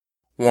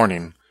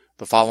Warning: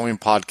 the following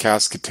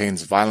podcast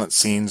contains violent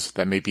scenes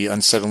that may be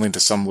unsettling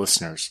to some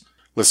listeners.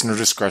 Listener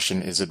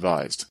discretion is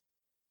advised.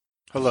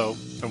 Hello,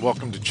 and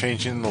welcome to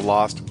Changing the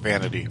Lost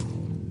Vanity.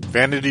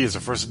 Vanity is a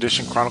first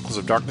edition Chronicles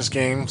of Darkness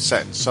game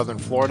set in southern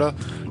Florida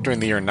during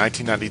the year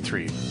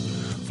 1993.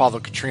 Follow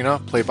Katrina,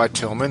 played by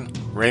Tillman,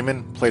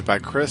 Raymond, played by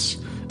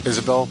Chris,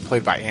 Isabel,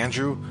 played by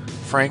Andrew,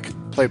 Frank,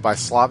 played by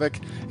Slavic,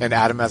 and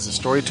Adam as the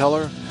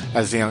storyteller,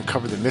 as they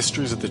uncover the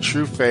mysteries of the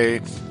true Fae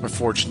and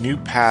forge new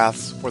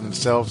paths for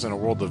themselves in a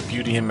world of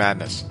beauty and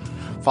madness.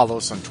 Follow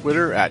us on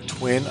Twitter at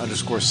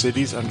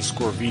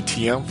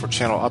twin_cities_VTM for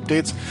channel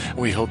updates, and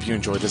we hope you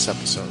enjoy this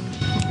episode.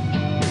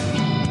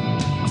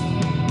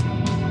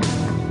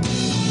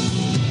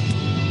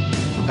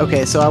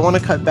 Okay, so I want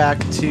to cut back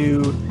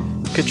to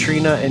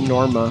Katrina and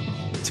Norma.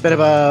 It's been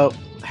about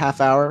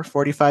half hour,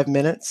 45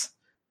 minutes.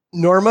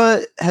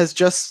 Norma has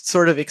just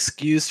sort of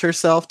excused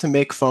herself to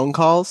make phone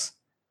calls,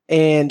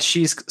 and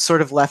she's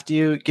sort of left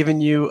you, given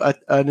you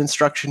an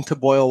instruction to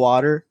boil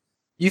water.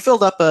 You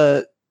filled up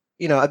a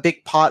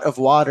big pot of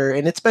water,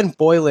 and it's been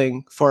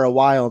boiling for a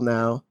while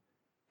now,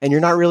 and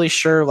you're not really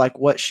sure like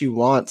what she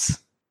wants.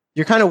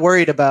 You're kind of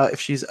worried about if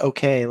she's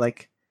okay.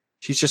 Like,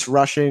 she's just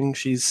rushing.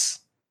 She's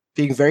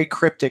being very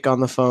cryptic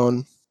on the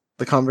phone,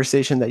 the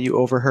conversation that you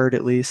overheard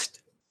at least.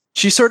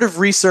 She sort of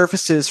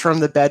resurfaces from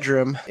the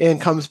bedroom and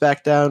comes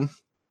back down.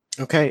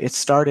 Okay, it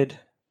started.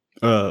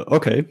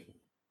 Okay.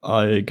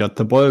 I got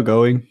the boil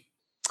going.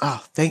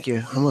 Oh, thank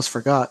you. I almost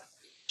forgot.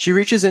 She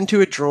reaches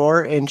into a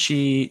drawer and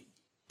she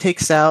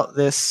takes out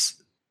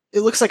this,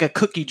 it looks like a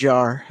cookie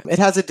jar. It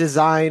has a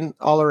design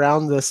all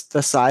around the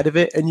side of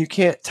it, and you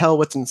can't tell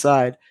what's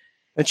inside.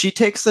 And she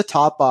takes the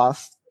top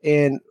off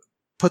and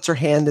puts her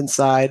hand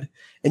inside,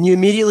 and you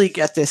immediately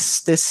get this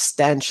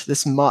stench,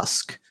 this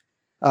musk,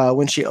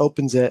 when she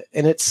opens it.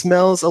 And it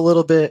smells a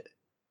little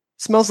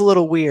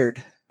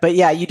weird. But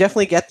yeah, you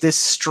definitely get this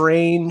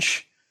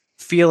strange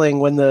feeling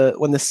when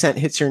the scent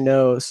hits your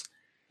nose.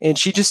 And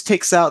she just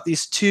takes out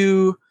these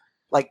two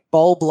like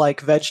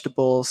bulb-like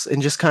vegetables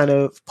and just kind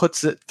of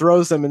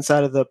throws them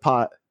inside of the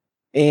pot.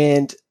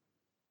 And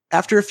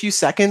after a few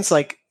seconds,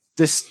 like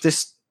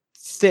this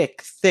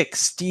thick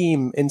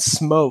steam and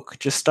smoke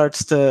just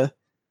starts to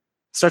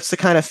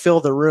kind of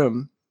fill the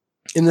room.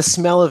 And the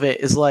smell of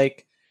it is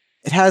like,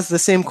 it has the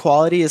same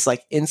quality as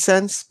like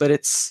incense, but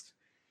it's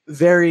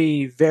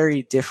very,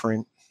 very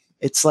different.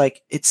 It's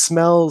like, it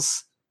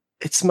smells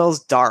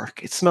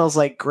dark. It smells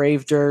like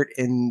grave dirt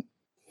and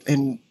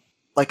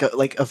like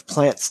of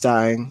plants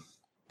dying.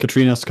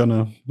 Katrina's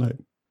gonna like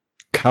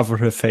cover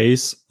her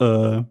face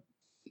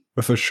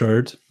with a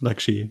shirt, like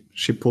she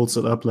pulls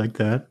it up like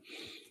that.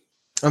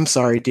 I'm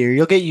sorry, dear.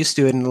 You'll get used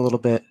to it in a little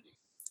bit.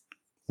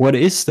 What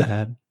is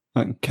that?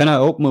 Can I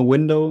open a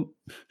window?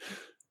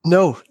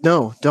 No,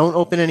 don't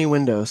open any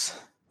windows.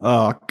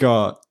 Oh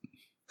God.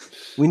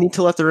 We need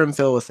to let the room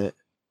fill with it.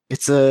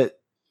 It's a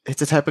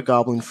type of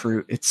goblin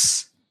fruit.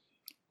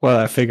 Well,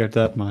 I figured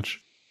that much.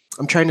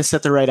 I'm trying to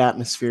set the right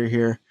atmosphere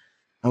here.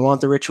 I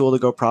want the ritual to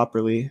go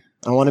properly.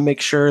 I want to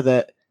make sure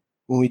that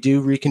when we do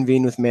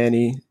reconvene with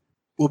Manny,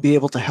 we'll be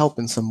able to help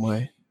in some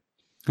way.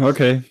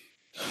 Okay.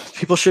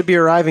 People should be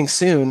arriving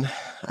soon.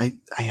 I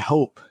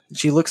hope.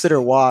 She looks at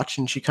her watch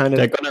and she kind of...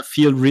 They're gonna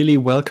feel really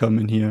welcome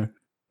in here.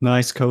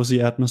 Nice, cozy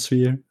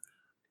atmosphere.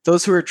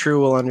 Those who are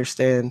true will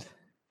understand.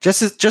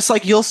 Just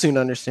like you'll soon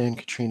understand,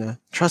 Katrina.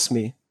 Trust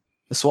me.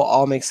 This will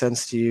all make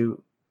sense to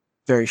you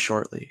very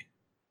shortly.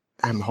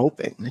 I'm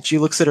hoping. And she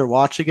looks at her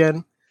watch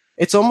again.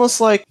 It's almost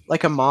like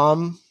a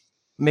mom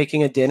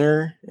making a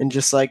dinner and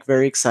just like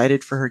very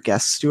excited for her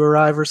guests to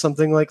arrive or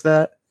something like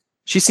that.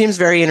 She seems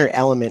very in her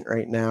element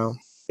right now.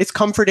 It's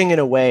comforting in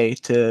a way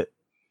to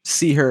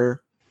see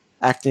her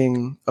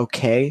acting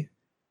okay,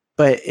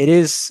 but it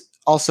is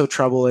also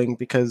troubling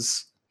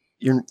because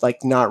you're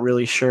like not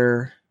really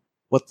sure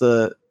what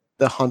the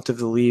hunt of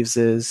the leaves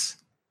is,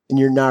 and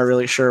you're not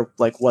really sure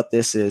like what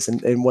this is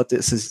and what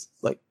this is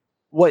like.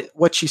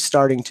 What she's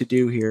starting to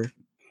do here.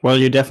 Well,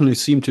 you definitely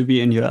seem to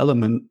be in your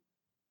element.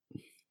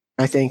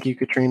 I thank you,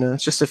 Katrina.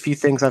 It's just a few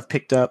things I've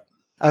picked up.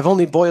 I've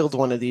only boiled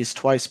one of these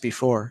twice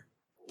before.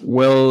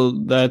 Well,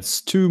 that's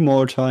 2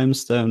 more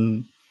times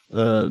than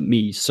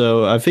me.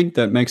 So I think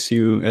that makes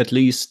you at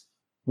least,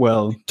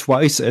 well,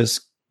 twice as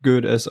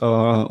good as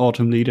our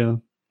autumn leader.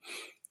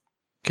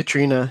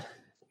 Katrina,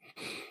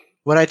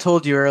 what I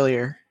told you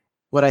earlier,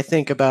 what I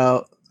think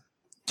about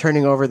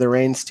turning over the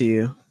reins to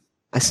you,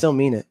 I still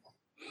mean it.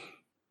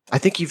 I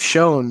think you've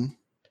shown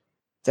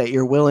that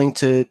you're willing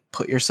to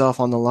put yourself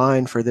on the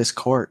line for this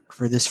court,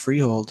 for this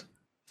freehold,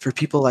 for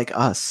people like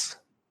us.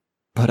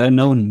 But I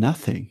know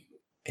nothing.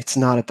 It's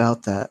not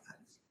about that.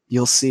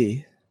 You'll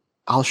see.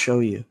 I'll show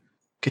you.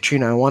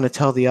 Katrina, I want to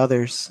tell the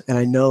others, and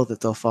I know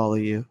that they'll follow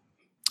you.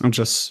 I'm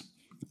just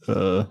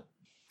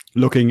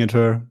looking at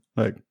her,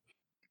 like,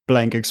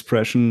 blank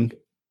expression.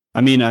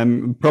 I mean,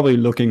 I'm probably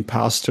looking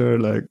past her,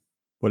 like,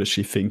 what is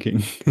she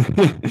thinking?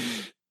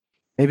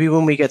 Maybe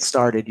when we get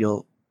started,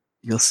 you'll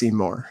see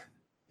more.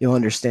 You'll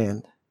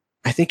understand.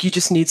 I think you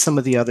just need some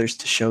of the others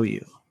to show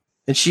you.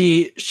 And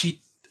she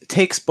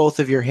takes both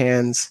of your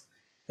hands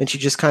and she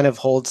just kind of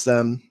holds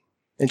them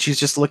and she's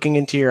just looking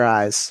into your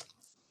eyes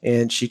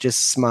and she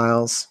just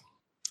smiles.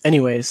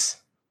 Anyways,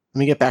 let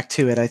me get back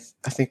to it. I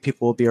think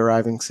people will be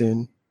arriving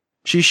soon.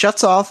 She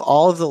shuts off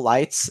all of the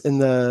lights in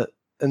the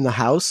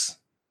house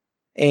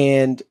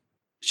and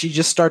she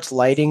just starts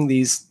lighting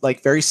these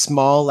like very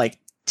small like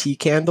tea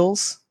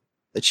candles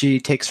that she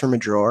takes from a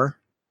drawer.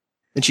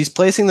 And she's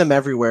placing them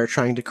everywhere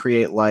trying to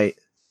create light.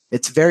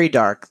 It's very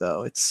dark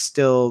though. It's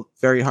still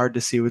very hard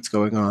to see what's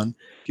going on.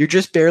 You're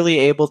just barely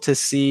able to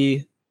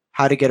see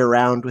how to get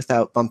around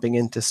without bumping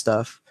into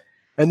stuff.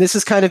 And this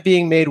is kind of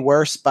being made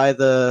worse by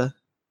the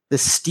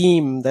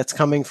steam that's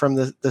coming from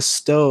the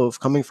stove,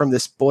 coming from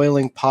this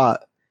boiling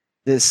pot,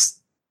 this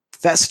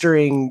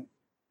festering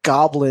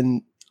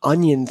goblin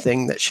onion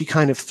thing that she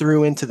kind of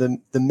threw into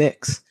the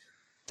mix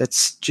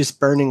that's just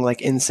burning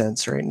like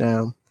incense right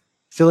now,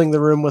 filling the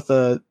room with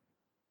a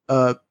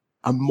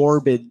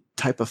morbid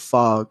type of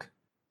fog,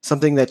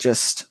 something that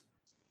just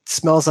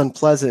smells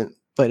unpleasant,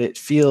 but it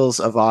feels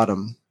of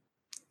autumn.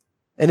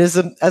 And as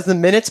the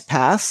minutes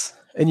pass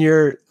and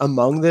you're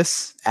among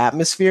this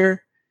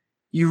atmosphere,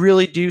 you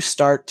really do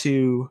start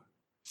to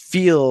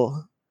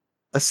feel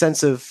a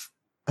sense of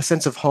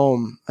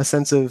home, a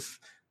sense of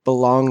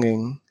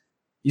belonging.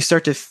 You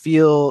start to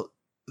feel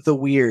the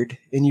weird,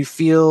 and you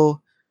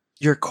feel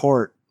your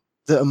court,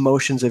 the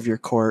emotions of your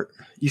court.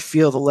 You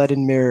feel the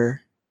leaden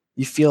mirror.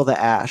 You feel the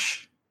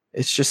ash.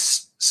 It's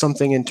just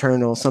something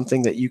internal,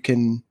 something that you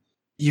can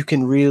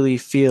really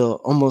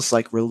feel almost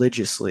like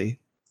religiously.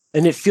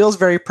 And it feels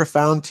very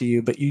profound to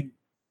you, but you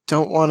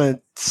don't want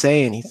to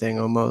say anything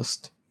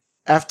almost.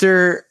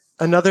 After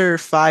another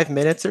 5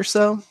 minutes or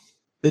so,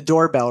 the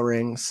doorbell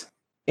rings.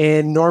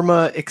 And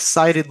Norma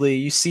excitedly,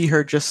 you see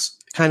her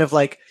just kind of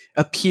like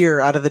appear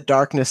out of the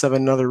darkness of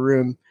another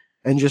room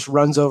and just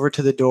runs over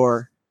to the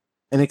door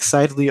and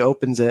excitedly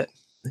opens it.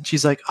 And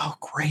she's like, "Oh,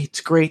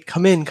 great.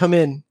 Come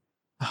in.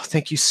 Oh,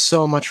 thank you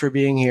so much for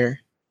being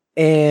here."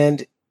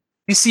 And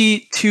you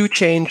see two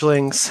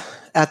changelings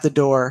at the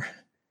door.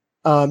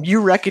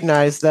 You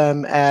recognize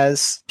them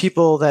as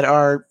people that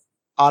are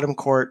Autumn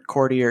Court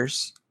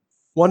courtiers.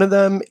 One of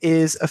them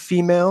is a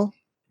female.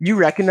 You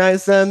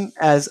recognize them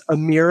as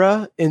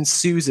Amira and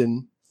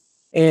Susan,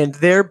 and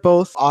they're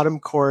both Autumn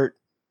Court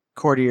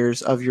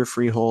courtiers of your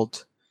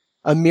freehold.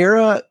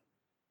 Amira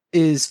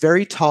is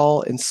very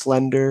tall and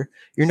slender.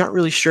 You're not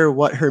really sure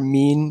what her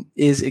mien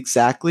is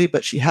exactly,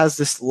 but she has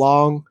this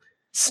long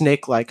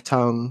snake-like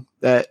tongue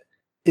that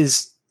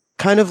is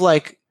kind of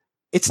like,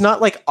 it's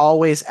not like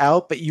always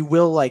out, but you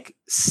will like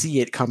see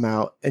it come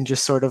out and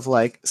just sort of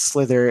like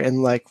slither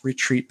and like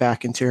retreat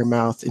back into her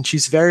mouth. And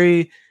she's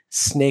very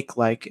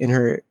snake-like in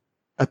her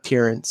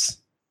appearance.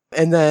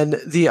 And then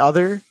the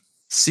other,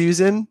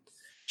 Susan,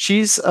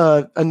 she's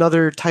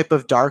another type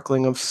of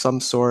darkling of some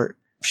sort.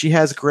 She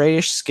has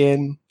grayish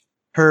skin.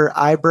 Her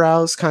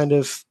eyebrows kind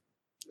of,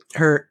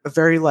 her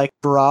very like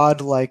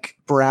broad like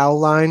brow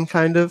line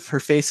kind of. Her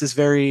face is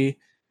very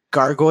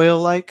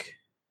gargoyle-like.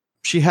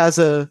 She has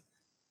a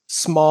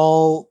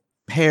small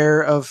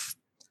pair of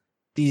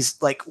these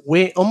like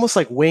almost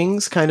like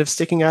wings kind of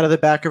sticking out of the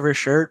back of her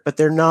shirt, but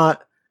they're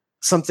not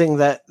something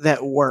that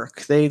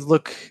work. They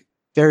look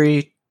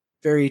very,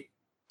 very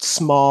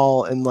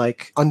small and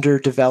like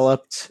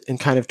underdeveloped and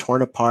kind of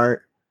torn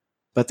apart,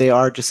 but they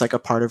are just like a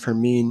part of her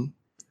mien.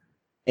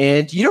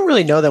 And you don't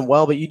really know them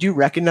well, but you do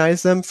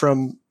recognize them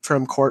from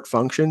court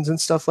functions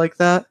and stuff like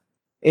that.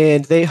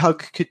 And they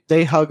hug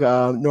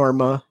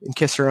Norma and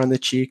kiss her on the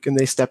cheek, and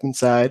they step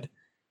inside.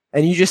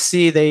 And you just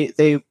see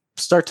they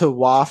start to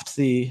waft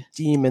the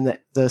steam and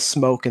the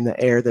smoke and the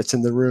air that's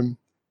in the room.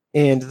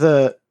 And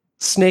the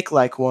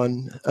snake-like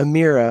one,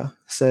 Amira,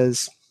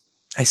 says,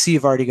 "I see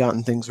you've already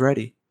gotten things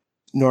ready."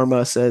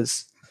 Norma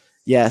says,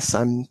 "Yes,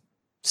 I'm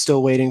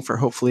still waiting for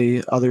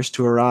hopefully others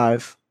to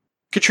arrive."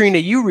 Katrina,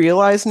 you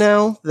realize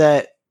now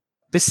that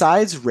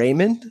besides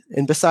Raymond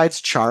and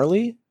besides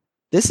Charlie,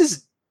 this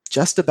is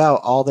just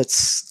about all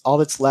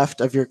that's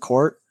left of your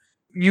court.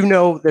 You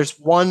know there's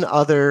one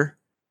other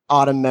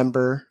Autumn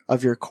member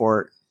of your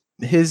court.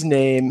 His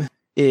name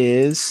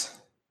is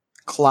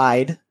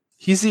Clyde.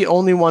 He's the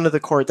only one of the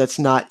court that's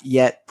not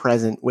yet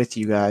present with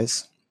you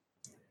guys.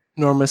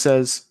 Norma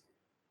says,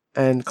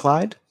 "And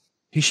Clyde?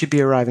 He should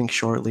be arriving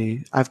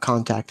shortly. I've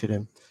contacted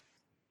him."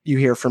 You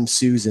hear from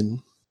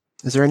Susan.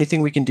 "Is there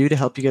anything we can do to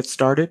help you get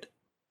started?"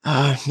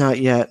 Not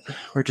yet.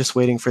 We're just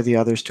waiting for the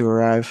others to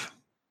arrive."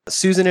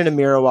 Susan and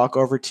Amira walk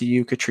over to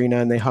you, Katrina,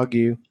 and they hug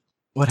you.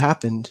 "What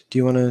happened? Do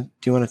you want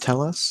to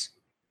tell us?"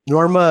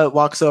 Norma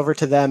walks over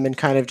to them and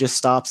kind of just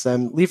stops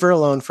them. "Leave her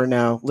alone for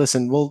now.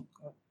 Listen,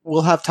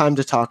 we'll have time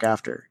to talk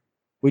after.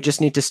 We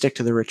just need to stick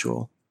to the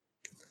ritual."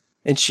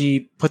 And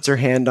she puts her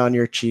hand on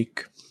your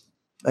cheek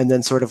and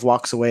then sort of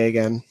walks away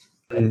again.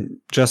 I'm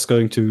just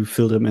going to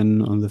fill them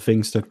in on the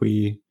things that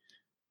we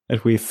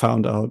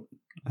found out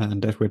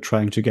and that we're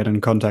trying to get in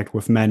contact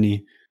with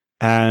Manny.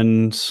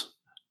 And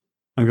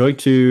I'm going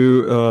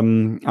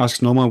to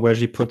ask Norma where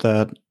she put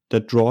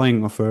that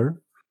drawing of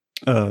her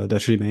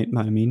that she made,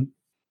 I mean.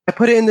 "I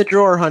put it in the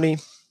drawer, honey."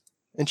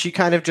 And she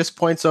kind of just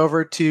points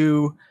over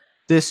to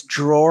this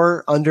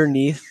drawer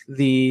underneath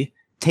the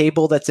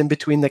table that's in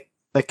between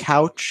the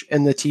couch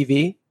and the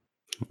TV.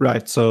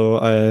 Right.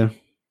 So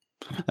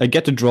I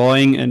get the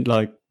drawing and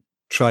like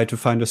try to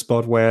find a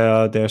spot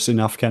where there's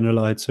enough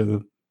candlelight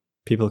so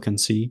people can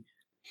see.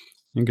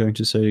 I'm going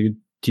to say,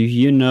 do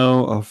you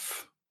know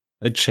of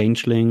a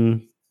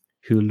changeling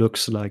who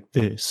looks like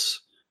this?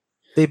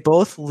 They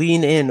both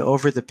lean in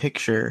over the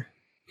picture,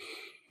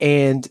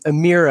 and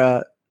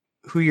Amira,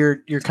 who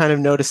you're kind of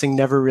noticing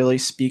never really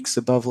speaks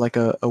above like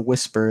a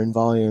whisper in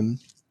volume,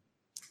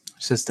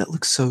 says, "That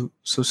looks so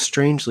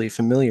strangely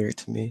familiar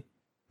to me."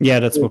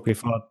 Yeah, that's what we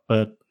thought,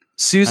 but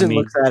Susan I mean-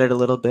 looks at it a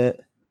little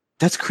bit.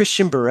 That's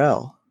Christian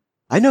Burrell.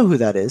 I know who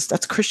that is.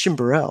 That's Christian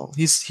Burrell.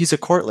 He's a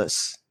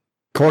courtless.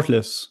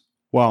 Courtless.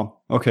 Wow.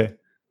 Okay.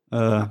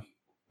 Well,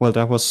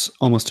 that was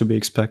almost to be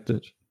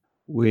expected.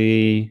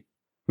 We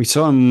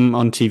saw him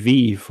on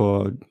TV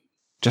for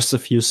just a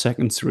few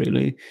seconds,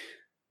 really.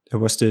 There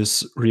was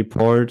this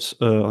report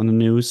on the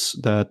news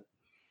that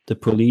the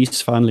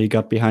police finally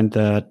got behind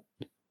that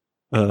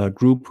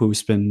group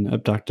who's been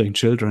abducting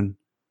children,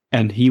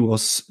 and he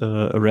was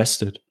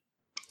arrested.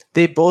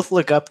 They both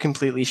look up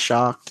completely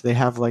shocked. They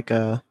have like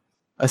a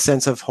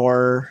sense of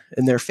horror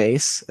in their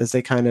face as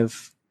they kind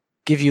of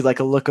give you like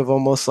a look of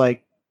almost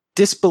like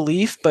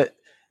disbelief, but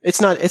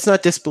it's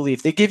not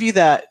disbelief. They give you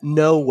that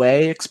no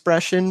way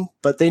expression,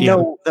 but they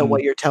know that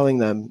what you're telling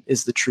them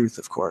is the truth,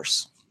 of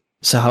course.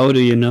 So how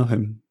do you know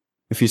him?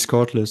 If he's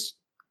courtless,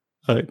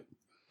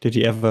 did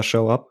he ever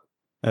show up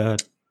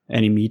at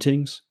any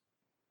meetings?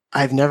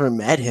 I've never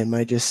met him.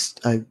 I just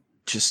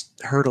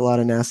heard a lot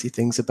of nasty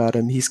things about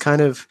him. He's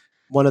kind of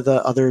one of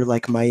the other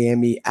like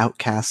Miami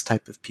outcast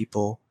type of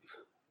people.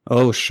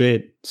 Oh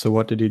shit. So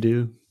what did he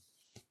do?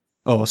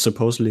 Oh,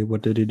 supposedly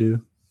what did he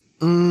do?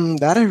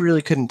 That I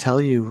really couldn't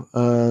tell you.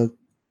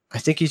 I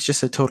think he's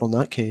just a total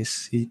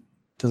nutcase. He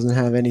doesn't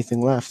have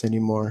anything left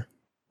anymore.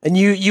 And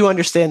you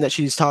understand that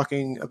she's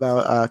talking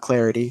about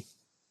Clarity.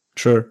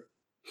 Sure.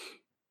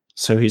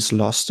 So he's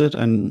lost it,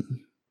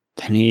 and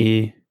then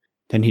he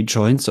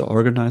joins or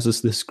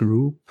organizes this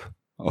group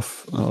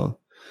of.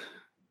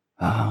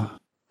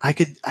 I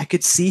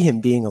could see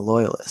him being a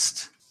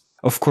loyalist.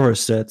 Of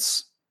course, that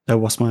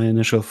was my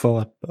initial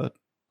thought, but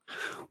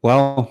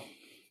wow,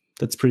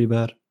 that's pretty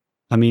bad.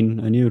 I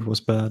mean, I knew it was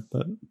bad,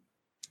 but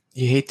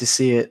you hate to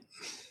see it.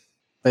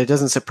 But it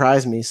doesn't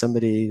surprise me.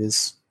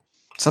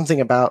 Something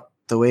about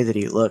the way that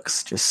he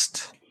looks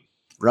just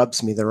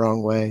rubs me the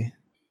wrong way.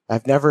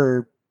 I've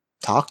never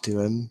talked to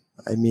him.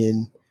 I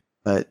mean,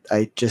 but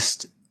I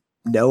just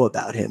know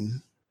about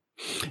him.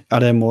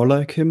 Are there more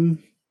like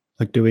him?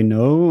 Like, do we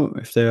know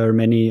if there are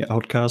many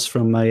outcasts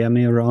from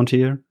Miami around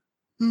here?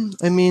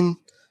 I mean,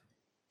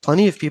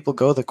 plenty of people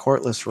go the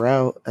courtless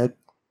route.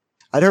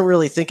 I don't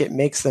really think it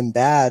makes them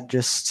bad.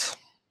 Just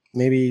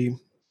maybe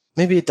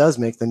it does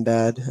make them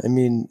bad. I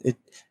mean,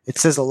 it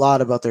says a lot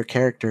about their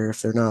character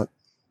if they're not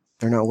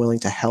willing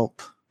to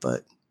help.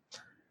 But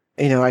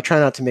I try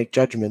not to make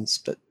judgments.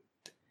 But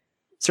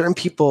certain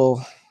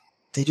people,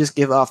 they just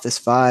give off this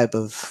vibe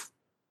of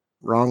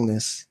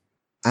wrongness.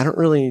 I don't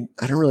really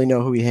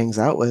know who he hangs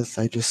out with.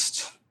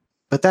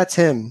 But that's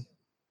him.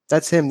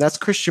 That's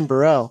Christian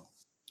Burrell.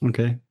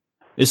 Okay.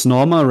 Is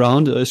Norma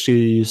around, or is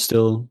she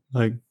still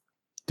like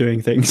doing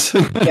things?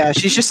 Yeah,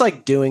 she's just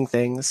like doing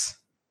things.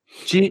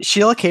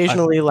 She'll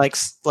occasionally like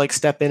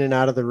step in and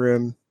out of the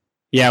room.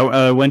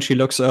 Yeah, when she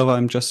looks over,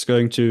 I'm just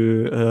going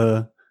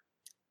to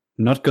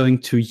not going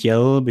to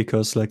yell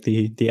because like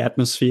the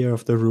atmosphere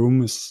of the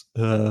room is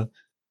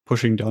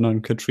pushing down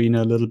on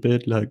Katrina a little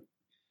bit. Like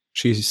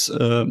she's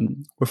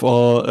with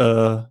all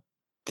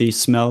the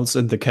smells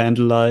and the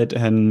candlelight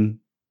and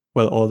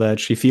all that,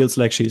 she feels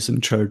like she's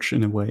in church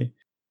in a way.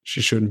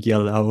 She shouldn't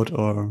yell out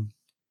or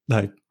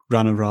like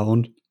run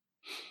around.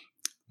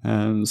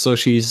 So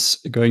she's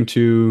going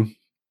to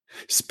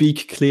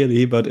speak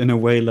clearly, but in a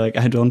way like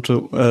I don't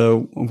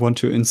want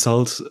to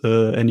insult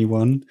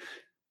anyone.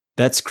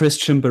 That's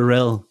Christian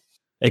Burrell,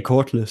 a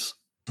courtless.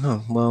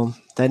 Oh well,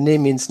 that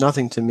name means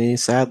nothing to me,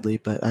 sadly.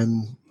 But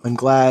I'm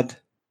glad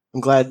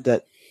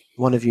that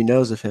one of you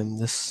knows of him.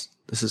 This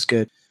is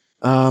good.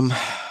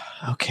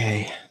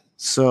 Okay,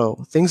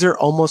 so things are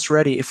almost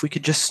ready. If we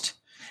could just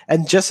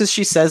as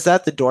she says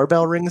that, the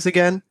doorbell rings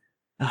again.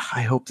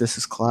 I hope this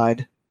is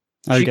Clyde.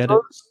 I get it.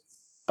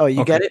 Oh,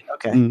 you get it?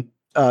 Okay.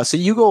 So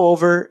you go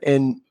over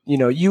and,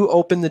 you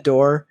open the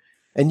door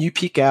and you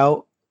peek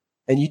out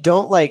and you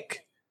don't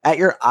at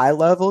your eye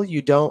level,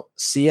 you don't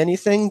see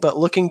anything, but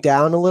looking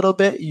down a little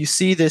bit, you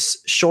see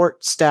this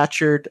short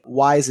statured,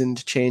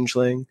 wizened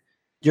changeling,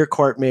 your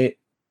courtmate,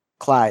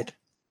 Clyde.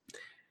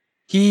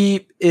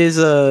 He is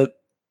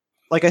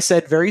like I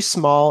said, very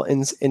small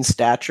in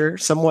stature,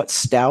 somewhat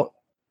stout.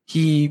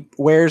 He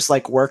wears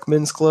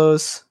workman's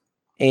clothes.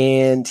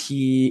 And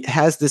he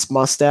has this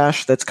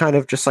mustache that's kind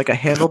of just like a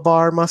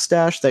handlebar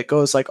mustache that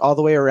goes all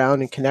the way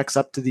around and connects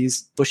up to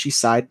these bushy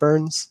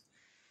sideburns.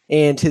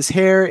 And his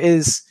hair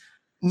is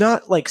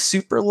not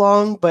super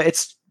long, but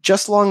it's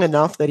just long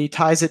enough that he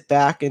ties it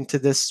back into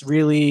this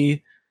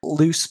really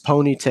loose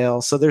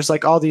ponytail. So there's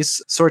like all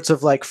these sorts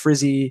of like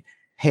frizzy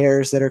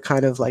hairs that are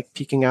kind of like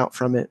peeking out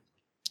from it.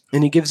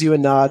 And he gives you a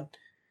nod.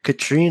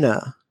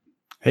 Katrina.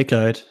 Hey,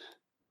 Clyde.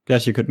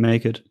 Glad you could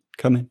make it.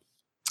 Come in.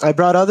 I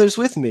brought others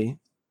with me.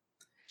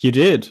 You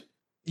did?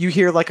 You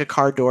hear like a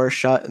car door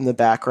shut in the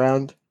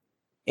background,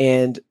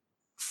 and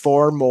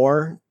 4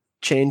 more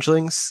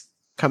changelings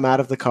come out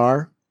of the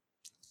car.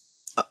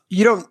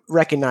 You don't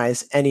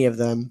recognize any of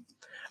them.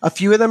 A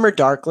few of them are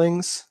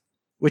darklings,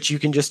 which you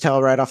can just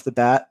tell right off the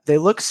bat. They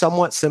look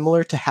somewhat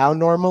similar to how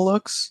Norma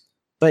looks,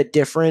 but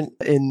different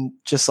in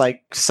just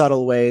like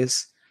subtle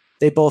ways.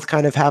 They both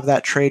kind of have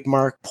that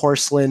trademark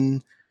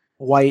porcelain,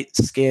 white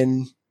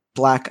skin,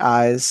 black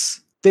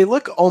eyes. They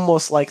look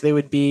almost like they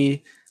would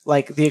be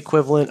like the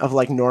equivalent of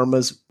like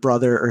Norma's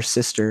brother or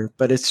sister,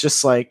 but it's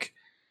just like,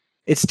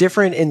 it's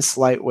different in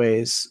slight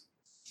ways.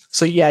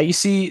 So yeah, you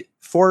see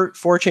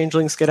four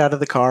changelings get out of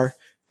the car.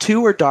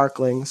 2 are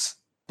darklings,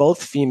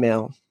 both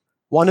female.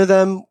 One of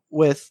them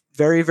with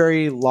very,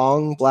 very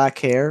long black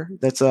hair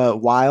that's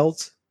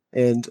wild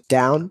and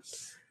down.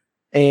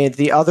 And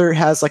the other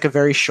has like a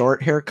very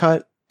short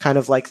haircut, kind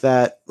of like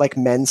that, like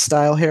men's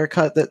style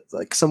haircut that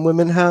like some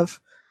women have,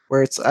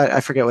 where it's, I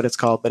forget what it's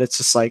called, but it's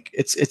just like,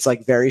 it's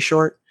like very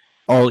short.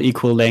 All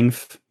equal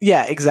length.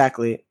 Yeah,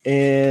 exactly.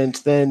 And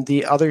then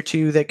the other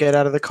 2 that get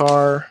out of the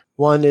car,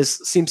 one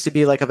seems to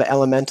be like of an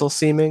elemental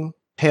seeming,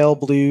 pale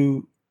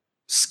blue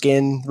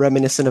skin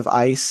reminiscent of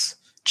ice,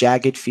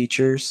 jagged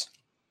features.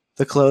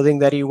 The clothing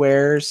that he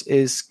wears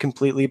is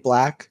completely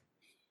black.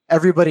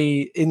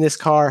 Everybody in this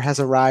car has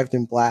arrived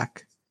in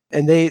black.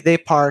 And they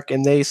park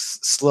and they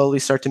slowly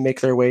start to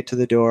make their way to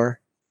the door.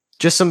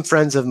 Just some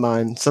friends of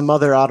mine, some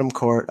other Autumn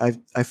Court.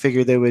 I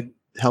figured they would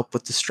help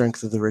with the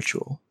strength of the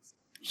ritual.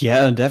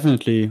 Yeah,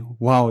 definitely.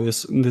 Wow,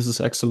 this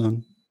is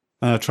excellent.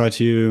 I try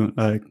to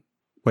like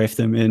wave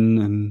them in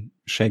and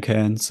shake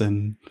hands,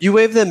 and you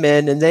wave them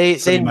in, and they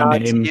my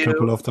nod name to you a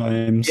couple of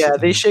times. Yeah,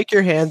 they shake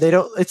your hand. They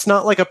don't. It's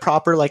not like a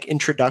proper like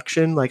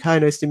introduction, like "Hi,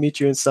 nice to meet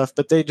you" and stuff.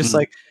 But they just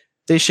like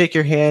they shake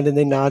your hand and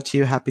they nod to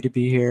you, happy to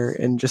be here,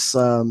 and just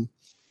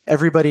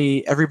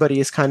everybody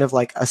is kind of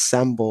like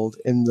assembled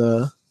in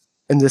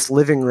this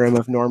living room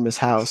of Norma's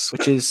house,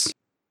 which is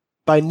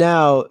by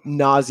now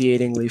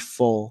nauseatingly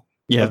full.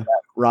 Yeah. Of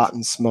that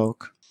rotten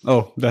smoke.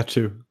 Oh, that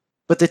too.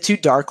 But the 2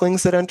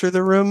 darklings that enter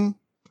the room,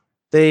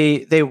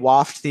 they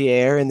waft the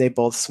air and they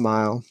both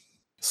smile.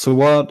 So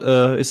what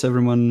is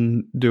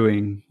everyone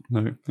doing?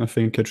 I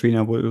think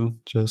Katrina will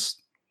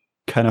just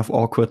kind of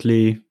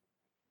awkwardly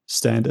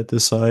stand at the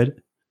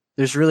side.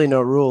 There's really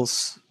no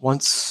rules.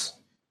 Once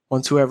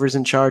whoever's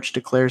in charge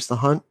declares the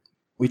hunt,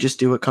 we just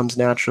do what comes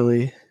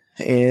naturally.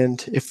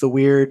 And if the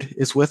weird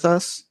is with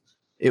us,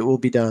 it will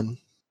be done.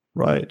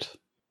 Right.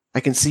 I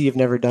can see you've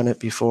never done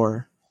it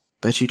before,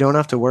 but you don't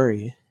have to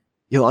worry.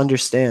 You'll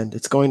understand.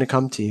 It's going to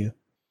come to you.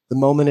 The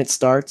moment it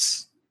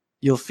starts,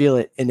 you'll feel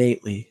it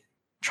innately.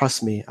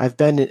 Trust me, I've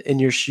been in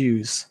your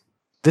shoes.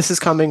 This is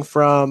coming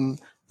from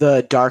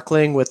the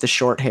darkling with the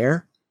short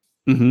hair.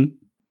 Mm-hmm.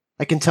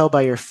 I can tell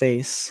by your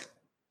face.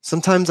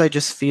 Sometimes I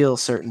just feel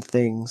certain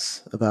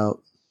things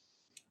about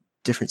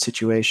different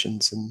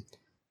situations, and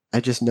I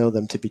just know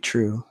them to be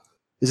true.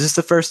 Is this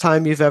the first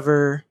time you've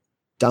ever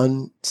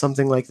done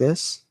something like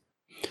this?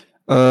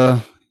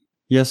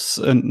 Yes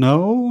and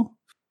no.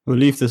 I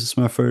believe this is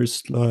my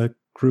first like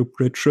group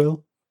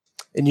ritual.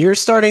 And you're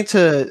starting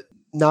to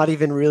not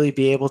even really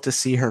be able to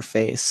see her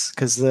face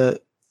because the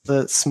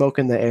smoke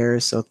in the air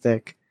is so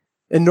thick.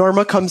 And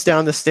Norma comes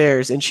down the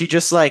stairs and she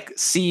just like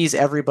sees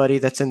everybody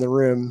that's in the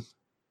room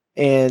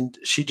and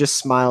she just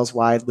smiles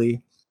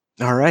widely.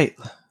 All right,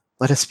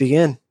 let us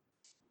begin.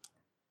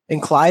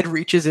 And Clyde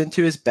reaches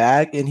into his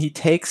bag and he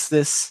takes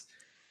this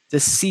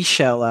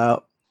seashell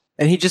out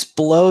and he just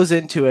blows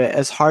into it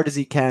as hard as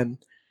he can.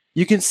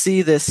 You can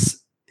see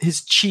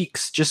his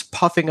cheeks just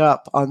puffing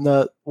up on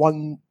the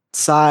one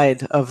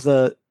side of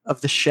the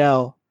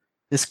shell,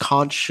 this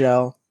conch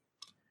shell.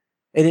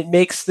 And it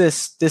makes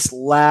this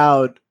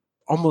loud,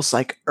 almost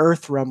like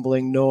earth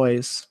rumbling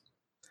noise.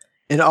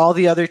 And all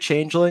the other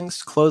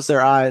changelings close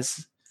their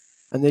eyes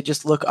and they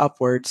just look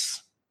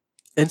upwards.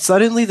 And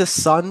suddenly the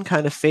sun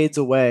kind of fades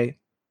away.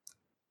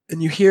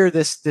 And you hear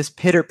this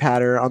pitter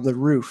patter on the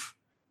roof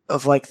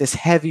of like this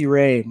heavy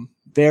rain,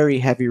 very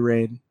heavy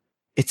rain.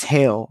 It's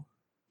hail.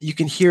 You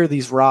can hear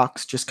these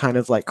rocks just kind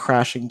of like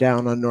crashing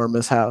down on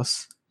Norma's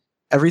house.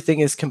 Everything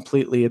is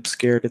completely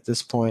obscured at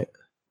this point.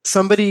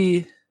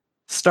 Somebody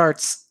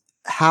starts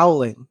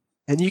howling,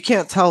 and you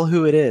can't tell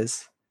who it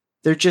is.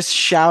 They're just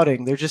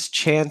shouting. They're just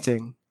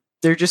chanting.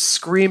 They're just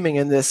screaming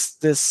in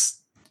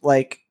this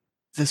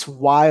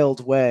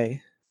wild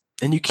way,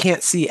 and you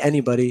can't see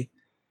anybody.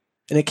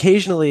 And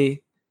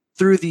occasionally,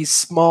 through these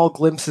small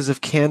glimpses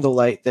of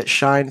candlelight that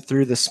shine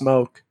through the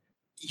smoke,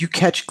 you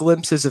catch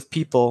glimpses of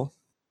people.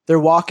 They're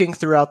walking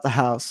throughout the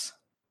house.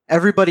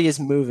 Everybody is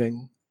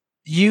moving.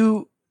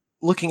 You,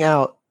 looking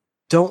out,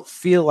 don't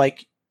feel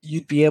like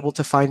you'd be able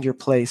to find your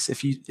place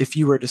if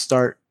you were to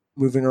start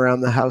moving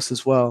around the house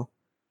as well.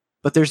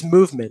 But there's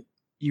movement.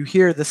 You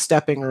hear the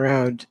stepping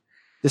around.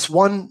 This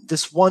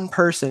one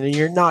person, and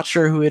you're not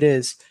sure who it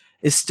is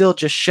still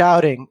just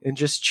shouting and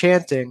just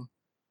chanting,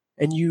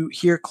 and you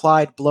hear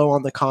Clyde blow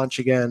on the conch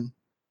again,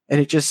 and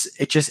it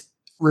just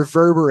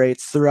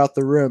reverberates throughout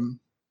the room,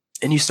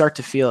 and you start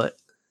to feel it.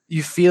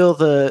 You feel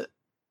the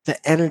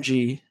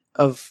energy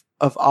of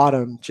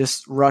autumn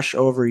just rush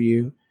over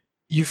you.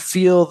 You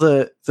feel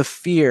the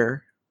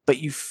fear, but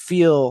you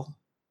feel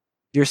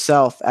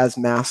yourself as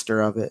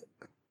master of it.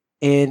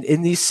 And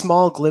in these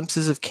small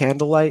glimpses of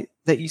candlelight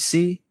that you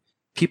see,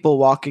 people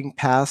walking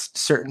past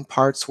certain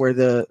parts where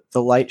the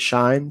light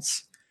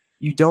shines,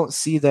 you don't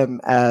see them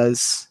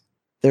as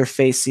their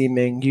face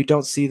seeming. You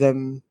don't see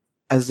them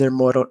as their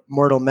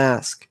mortal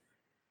mask.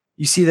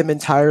 You see them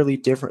entirely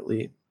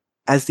differently,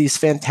 as these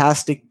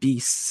fantastic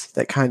beasts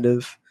that kind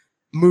of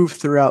move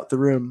throughout the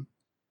room,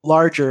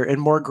 larger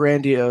and more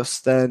grandiose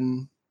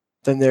than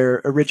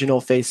their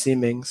original face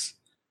seemings.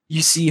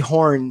 You see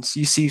horns,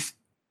 you see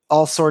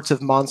all sorts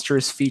of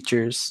monstrous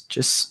features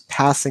just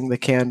passing the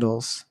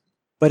candles.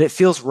 But it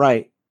feels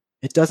right.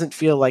 It doesn't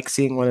feel like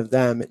seeing one of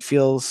them. It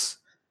feels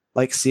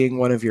like seeing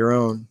one of your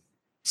own,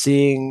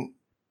 seeing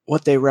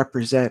what they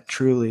represent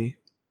truly.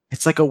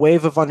 It's like a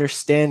wave of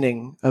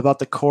understanding about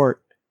the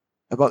court,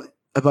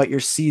 about your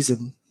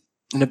season,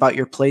 and about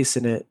your place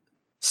in it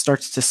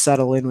starts to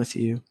settle in with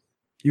you.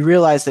 You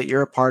realize that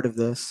you're a part of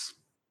this.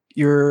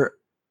 You're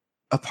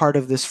a part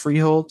of this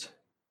freehold,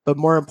 but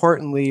more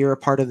importantly, you're a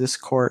part of this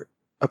court,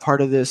 a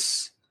part of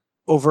this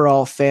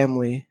overall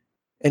family,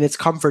 and it's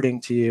comforting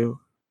to you.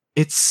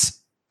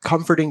 It's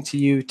comforting to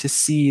you to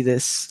see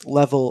this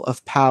level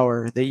of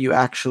power that you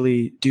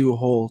actually do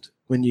hold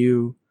when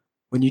you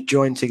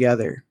join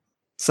together.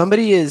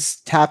 Somebody is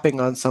tapping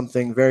on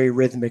something very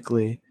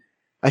rhythmically.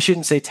 I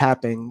shouldn't say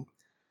tapping.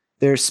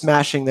 They're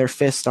smashing their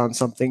fist on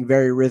something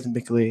very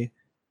rhythmically,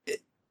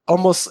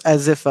 almost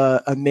as if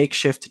a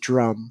makeshift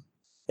drum.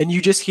 And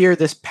you just hear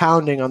this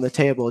pounding on the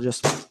table,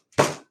 just,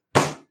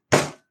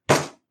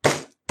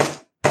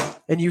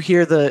 and you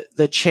hear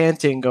the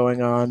chanting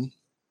going on,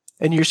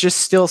 and you're just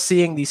still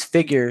seeing these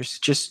figures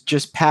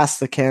just past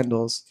the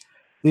candles,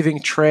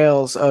 leaving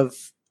trails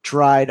of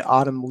dried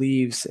autumn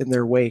leaves in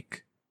their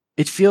wake.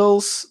 It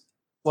feels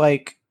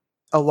like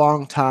a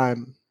long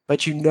time,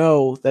 but you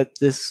know that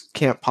this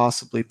can't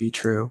possibly be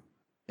true.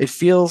 It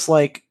feels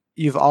like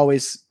you've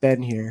always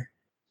been here.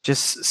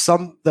 Just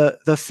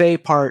the Fey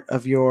part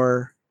of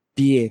your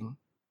being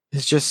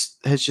has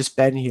just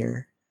been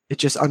here. It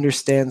just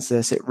understands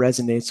this. It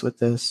resonates with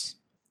this.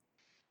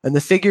 And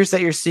the figures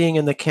that you're seeing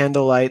in the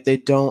candlelight, they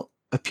don't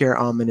appear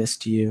ominous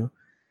to you.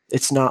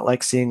 It's not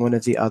like seeing one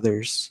of the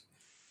others.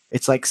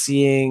 It's like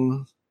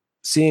seeing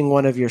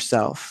one of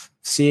yourself,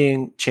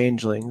 seeing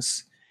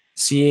changelings,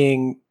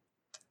 seeing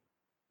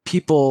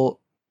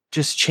people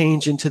just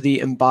change into the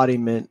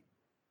embodiment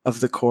of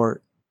the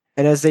court.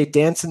 And as they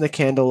dance in the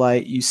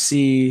candlelight, you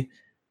see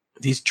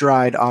these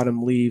dried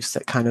autumn leaves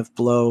that kind of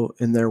blow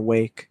in their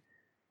wake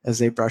as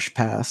they brush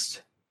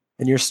past.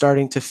 And you're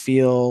starting to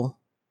feel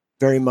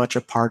very much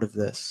a part of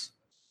this.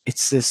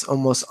 It's this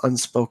almost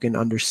unspoken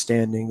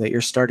understanding that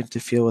you're starting to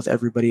feel with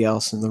everybody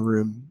else in the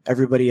room,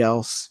 everybody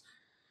else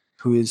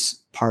who is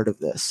part of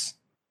this.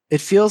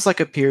 It feels like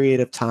a period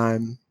of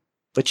time,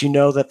 but you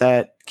know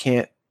that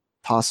can't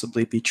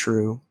possibly be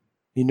true.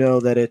 You know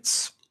that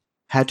it's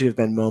had to have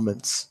been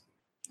moments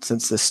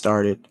since this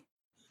started,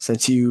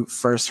 since you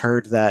first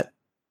heard that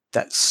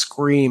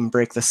scream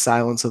break the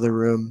silence of the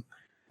room,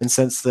 and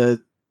since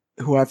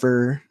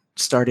whoever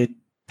started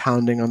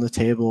pounding on the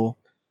table,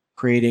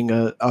 creating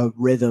a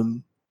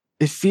rhythm.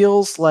 It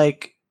feels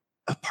like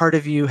a part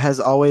of you has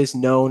always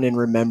known and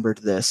remembered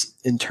this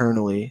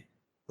internally.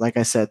 Like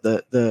I said,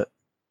 the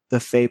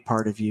Fey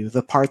part of you,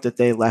 the part that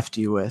they left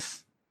you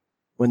with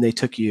when they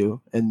took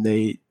you and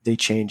they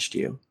changed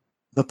you.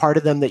 The part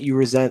of them that you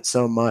resent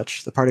so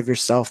much, the part of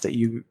yourself that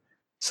you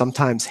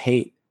sometimes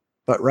hate.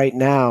 But right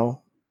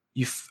now,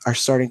 you are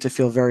starting to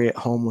feel very at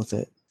home with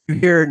it. You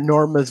hear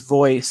Norma's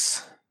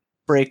voice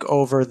break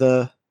over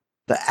the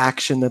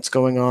action that's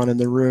going on in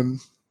the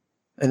room,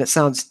 and it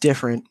sounds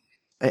different.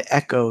 It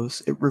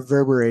echoes, it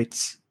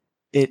reverberates,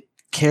 it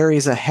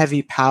carries a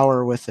heavy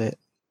power with it.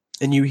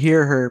 And you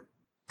hear her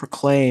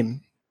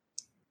proclaim,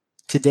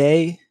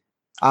 "Today,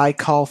 I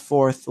call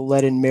forth the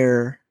leaden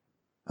mirror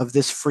of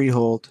this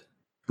freehold.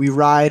 We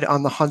ride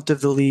on the hunt of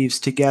the leaves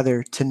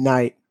together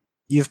tonight.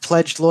 You've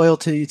pledged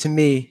loyalty to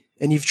me,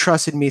 and you've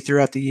trusted me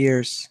throughout the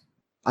years.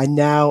 I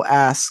now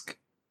ask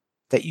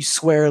that you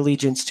swear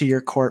allegiance to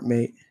your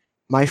courtmate,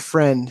 my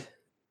friend,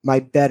 my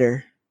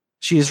better.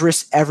 She has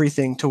risked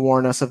everything to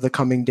warn us of the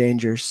coming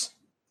dangers.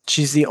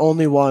 She's the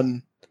only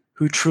one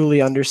who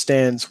truly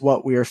understands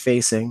what we are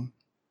facing."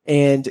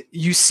 And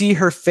you see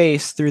her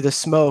face through the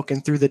smoke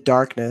and through the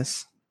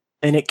darkness,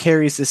 and it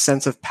carries this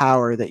sense of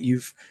power that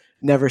you've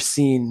never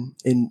seen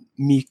in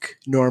meek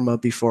Norma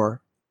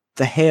before.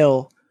 The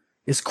hail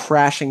is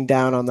crashing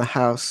down on the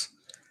house,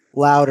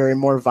 louder and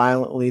more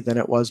violently than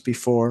it was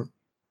before.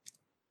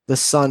 The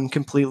sun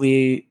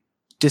completely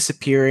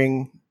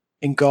disappearing,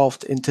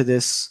 engulfed into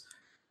this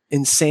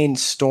insane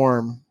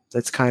storm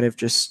that's kind of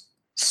just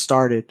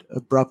started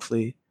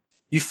abruptly.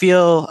 You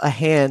feel a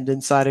hand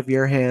inside of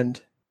your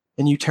hand,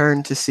 and you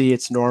turn to see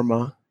it's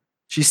Norma.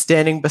 She's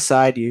standing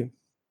beside you.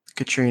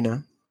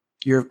 Katrina,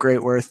 you're of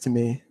great worth to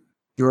me.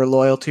 You are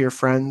loyal to your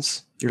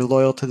friends. You're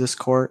loyal to this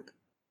court.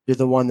 You're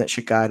the one that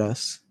should guide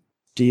us.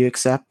 Do you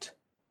accept?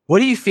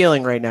 What are you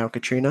feeling right now,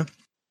 Katrina?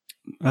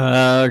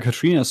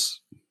 Katrina's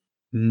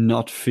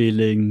not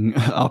feeling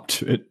up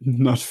to it,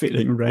 not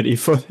feeling ready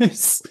for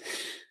this.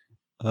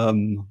 I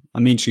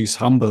mean, she's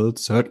humbled,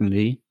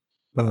 certainly,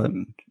 but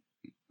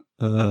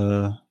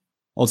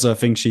also I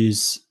think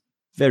she's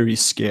very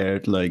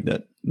scared, like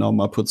that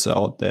Norma puts her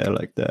out there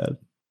like that.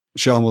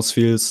 She almost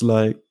feels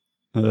like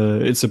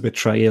it's a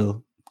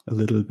betrayal a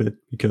little bit,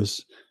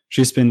 because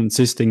she's been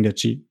insisting that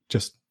she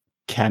just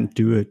can't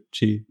do it.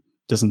 She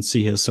doesn't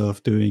see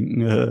herself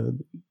doing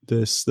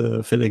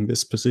filling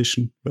this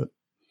position, but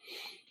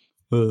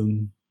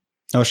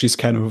now she's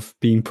kind of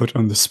being put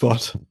on the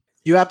spot.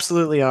 You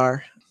absolutely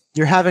are.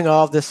 You're having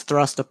all of this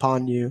thrust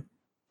upon you,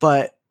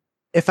 but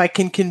if I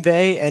can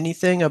convey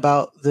anything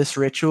about this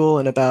ritual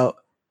and about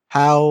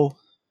how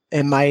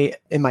in my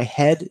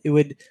head it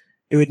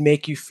would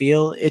make you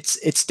feel,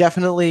 it's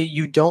definitely,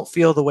 you don't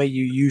feel the way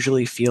you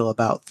usually feel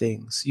about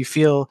things. You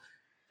feel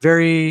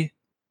very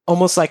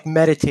almost like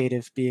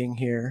meditative being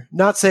here.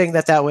 Not saying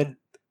that would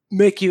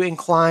make you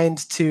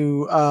inclined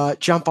to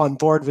jump on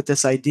board with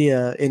this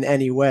idea in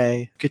any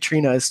way.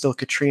 Katrina is still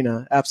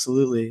Katrina,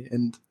 absolutely.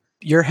 And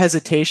your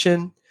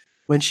hesitation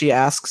when she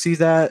asks you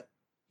that,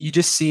 you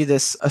just see a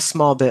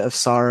small bit of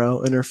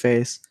sorrow in her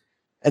face,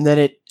 and then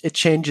it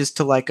changes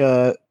to like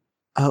a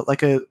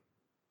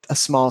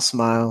small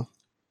smile.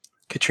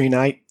 Katrina,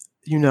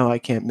 I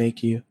can't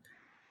make you,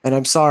 and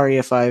I'm sorry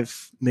if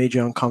I've made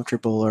you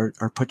uncomfortable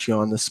or put you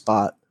on the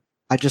spot.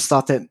 I just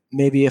thought that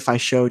maybe if I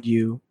showed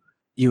you,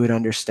 you would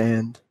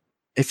understand.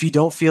 If you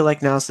don't feel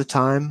like now's the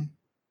time,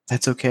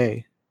 that's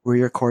okay. We're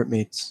your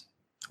courtmates.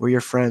 We're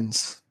your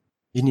friends.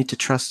 You need to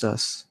trust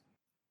us.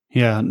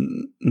 Yeah,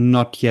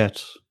 not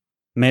yet.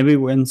 Maybe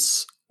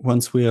once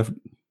we are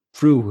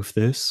through with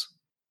this,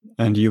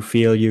 and you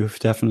feel you've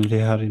definitely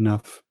had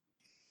enough,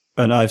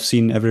 and I've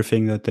seen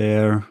everything that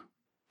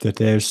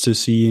there's to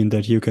see and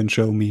that you can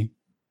show me.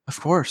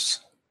 Of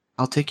course.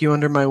 I'll take you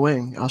under my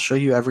wing. I'll show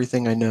you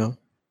everything I know.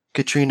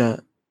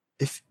 Katrina,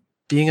 if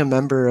being a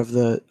member of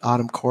the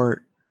Autumn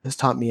Court has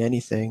taught me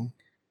anything,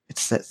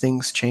 it's that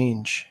things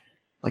change,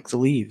 like the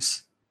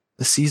leaves.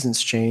 The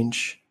seasons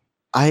change.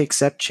 I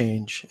accept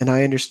change, and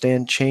I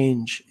understand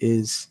change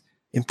is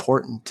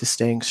important to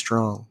staying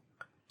strong,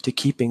 to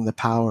keeping the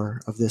power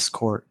of this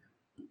court.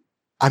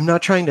 I'm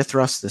not trying to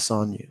thrust this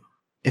on you.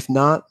 If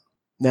not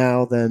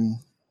now, then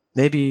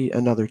maybe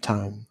another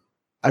time.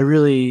 I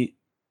really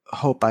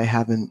hope I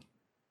haven't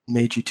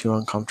made you too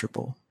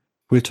uncomfortable.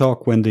 We'll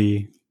talk when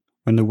the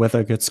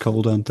weather gets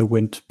colder and the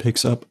wind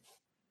picks up.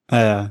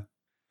 And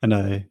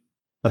I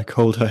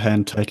hold her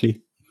hand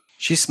tightly.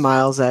 She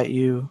smiles at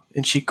you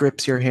and she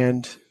grips your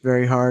hand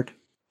very hard.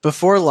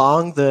 Before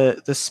long,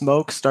 the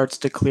smoke starts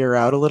to clear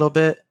out a little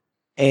bit,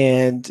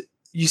 and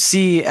you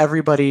see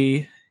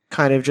everybody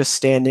kind of just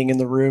standing in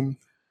the room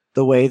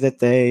the way that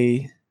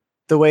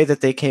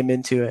they came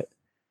into it.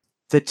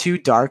 The two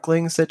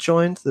darklings that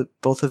joined,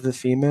 both of the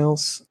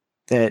females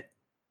that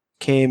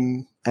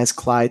came as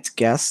Clyde's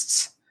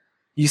guests,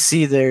 you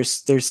see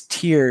there's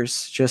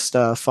tears just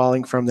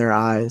falling from their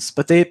eyes,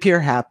 but they appear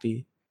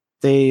happy.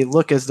 They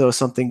look as though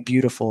something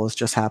beautiful has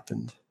just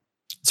happened.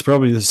 It's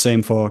probably the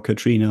same for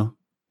Katrina.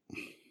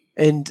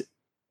 And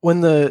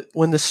when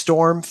the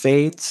storm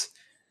fades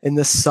and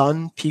the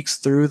sun peeks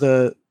through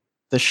the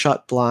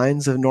shut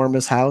blinds of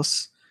Norma's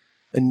house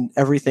and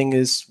everything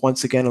is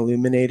once again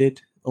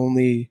illuminated,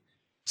 only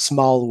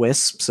small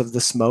wisps of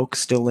the smoke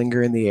still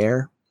linger in the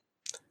air,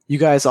 you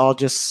guys all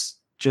just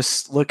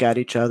look at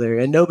each other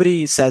and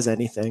nobody says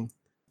anything.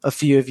 A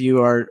few of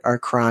you are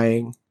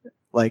crying,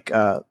 like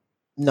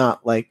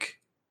not like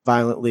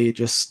violently,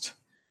 just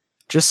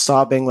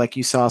sobbing like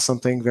you saw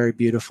something very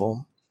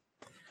beautiful.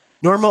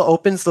 Norma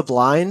opens the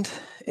blind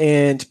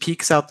and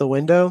peeks out the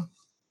window,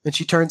 and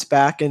she turns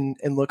back and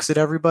looks at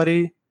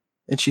everybody,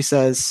 and she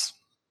says,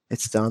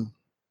 "It's done."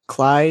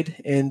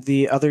 Clyde and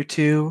the other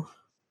two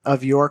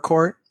of your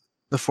court,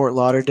 the Fort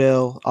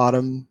Lauderdale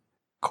Autumn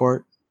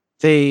Court,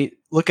 they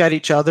look at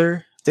each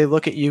other, they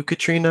look at you,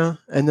 Katrina,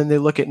 and then they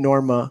look at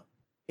Norma,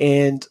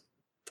 and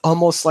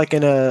almost like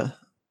in a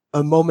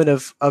moment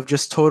of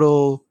just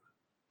total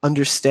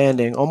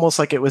understanding, almost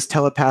like it was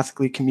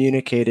telepathically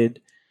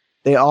communicated,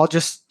 they all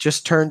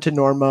just turn to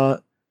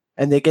Norma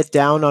and they get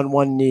down on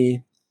one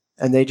knee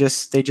and they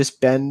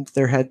just bend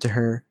their head to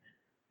her,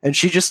 and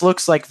she just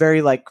looks like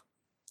very like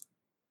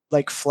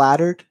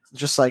flattered,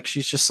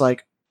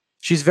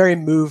 she's very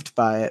moved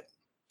by it.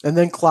 And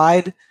then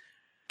Clyde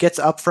gets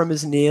up from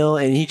his kneel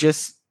and he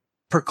just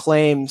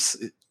proclaims,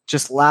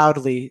 just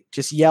loudly,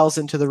 just yells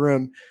into the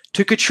room,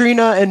 "To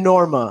Katrina and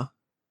Norma."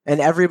 And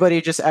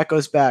everybody just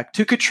echoes back,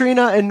 "To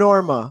Katrina and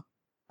Norma."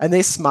 And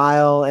they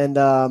smile,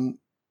 and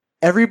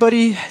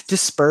everybody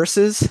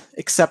disperses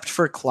except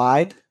for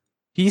Clyde.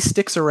 He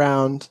sticks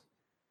around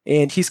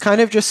And he's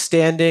kind of just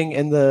standing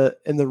in the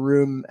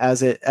room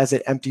as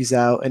it empties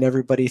out, and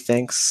everybody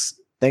thanks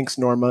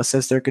Norma,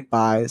 says their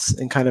goodbyes,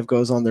 and kind of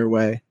goes on their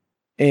way.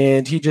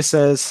 And he just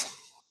says,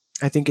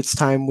 "I think it's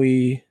time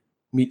we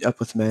meet up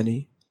with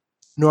Manny."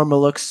 Norma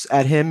looks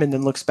at him and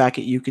then looks back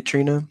at you,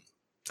 Katrina.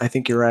 "I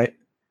think you're right.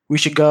 We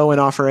should go and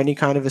offer any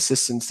kind of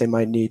assistance they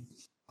might need.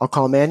 I'll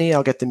call Manny.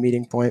 I'll get the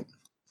meeting point.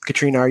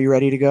 Katrina, are you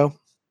ready to go?"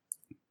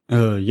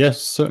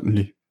 Yes,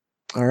 certainly.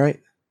 All right.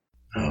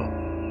 Oh,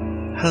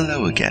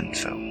 hello again,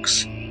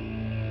 folks.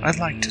 I'd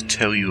like to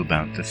tell you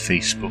about the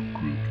Facebook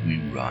group we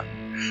run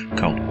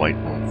called White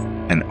Wolf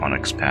and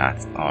Onyx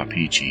Path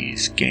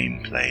RPGs,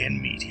 Gameplay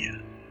and Media.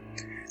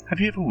 Have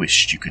you ever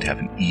wished you could have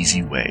an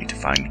easy way to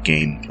find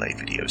gameplay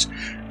videos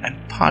and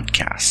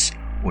podcasts,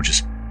 or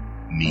just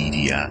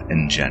media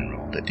in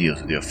general that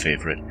deals with your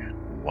favorite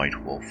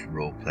White Wolf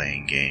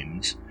role-playing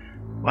games?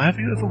 Or have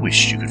you ever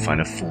wished you could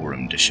find a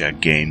forum to share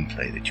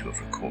gameplay that you have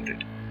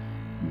recorded?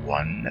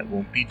 One that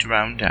won't be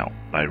drowned out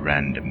by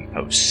random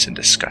posts and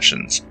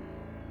discussions,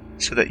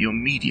 so that your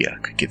media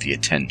could get the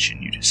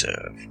attention you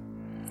deserve.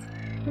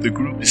 The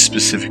group is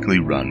specifically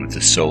run with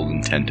the sole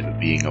intent of it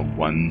being a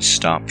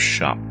one-stop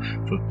shop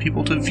for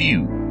people to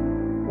view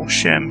or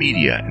share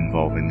media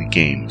involving the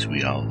games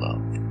we all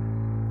love.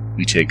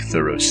 We take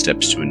thorough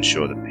steps to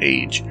ensure the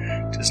page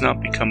does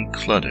not become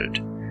cluttered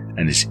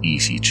and is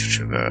easy to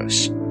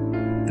traverse.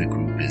 The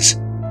group is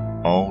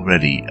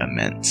already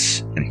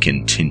immense and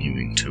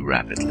continuing to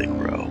rapidly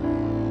grow,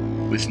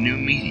 with new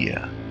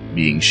media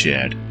being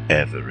shared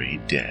every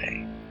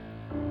day.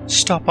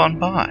 Stop on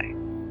by.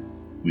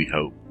 We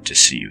hope to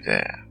see you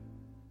there.